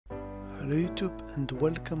Hello YouTube and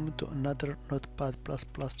welcome to another Notepad++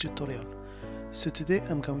 tutorial. So today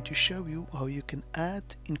I'm going to show you how you can add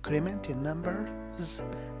incrementing numbers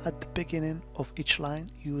at the beginning of each line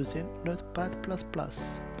using Notepad++.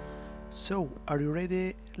 So are you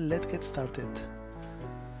ready? Let's get started.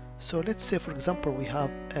 So let's say for example we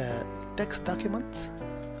have a text document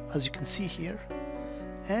as you can see here,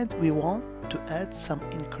 and we want to add some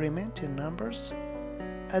incrementing numbers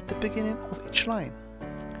at the beginning of each line.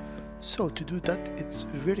 So to do that, it's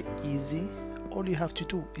very easy. All you have to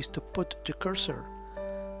do is to put the cursor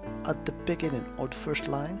at the beginning of the first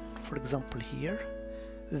line, for example here.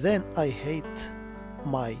 Then I hit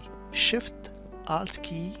my Shift Alt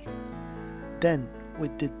key, then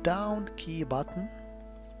with the down key button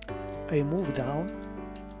I move down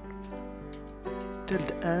till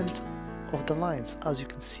the end of the lines, as you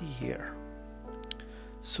can see here.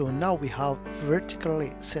 So now we have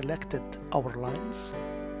vertically selected our lines.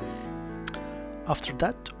 After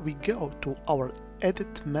that, we go to our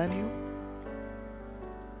edit menu,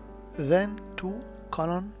 then to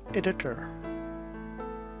column editor,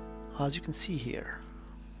 as you can see here.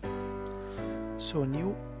 So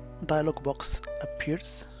new dialog box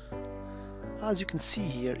appears. As you can see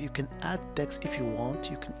here, you can add text if you want,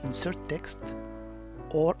 you can insert text,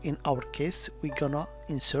 or in our case we're gonna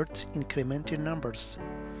insert incrementing numbers.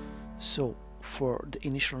 So for the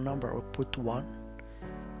initial number we put 1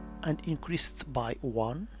 and increase it by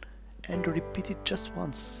 1 and repeat it just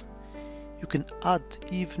once. You can add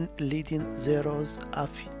even leading zeros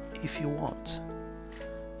if you want.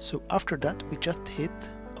 So after that we just hit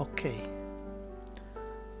OK.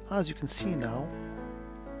 As you can see now,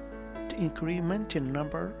 the incrementing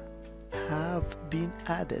number have been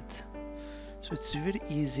added. So it's a very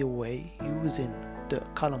easy way using the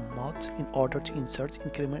column mod in order to insert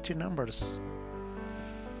incrementing numbers.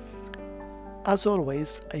 As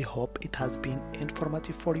always, I hope it has been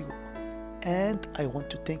informative for you, and I want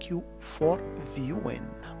to thank you for viewing.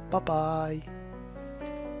 Bye bye.